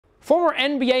Former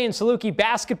NBA and Saluki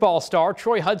basketball star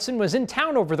Troy Hudson was in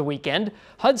town over the weekend.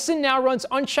 Hudson now runs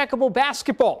Uncheckable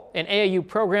Basketball, an AAU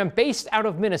program based out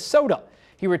of Minnesota.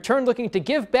 He returned looking to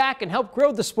give back and help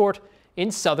grow the sport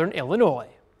in Southern Illinois.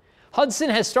 Hudson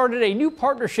has started a new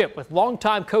partnership with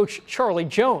longtime coach Charlie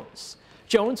Jones.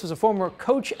 Jones was a former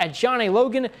coach at John A.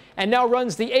 Logan and now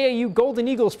runs the AAU Golden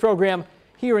Eagles program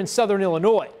here in Southern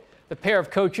Illinois. The pair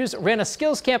of coaches ran a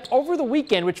skills camp over the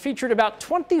weekend, which featured about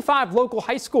 25 local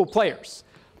high school players.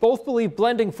 Both believe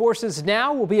blending forces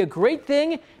now will be a great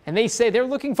thing, and they say they're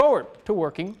looking forward to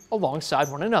working alongside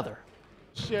one another.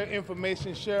 Share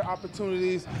information, share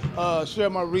opportunities, share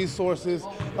my resources,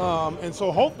 and so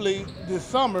hopefully this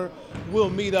summer we'll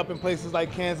meet up in places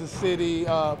like Kansas City,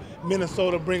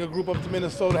 Minnesota, bring a group up to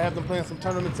Minnesota, have them playing some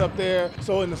tournaments up there.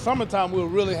 So in the summertime we'll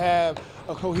really have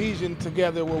a cohesion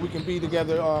together where we can be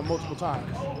together multiple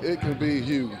times. It can be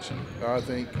huge, I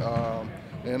think,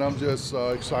 and I'm just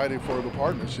excited for the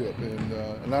partnership,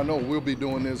 and I know we'll be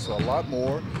doing this a lot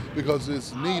more because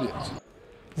it's needed.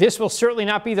 This will certainly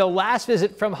not be the last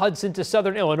visit from Hudson to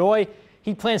Southern Illinois.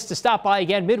 He plans to stop by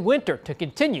again midwinter to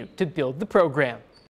continue to build the program.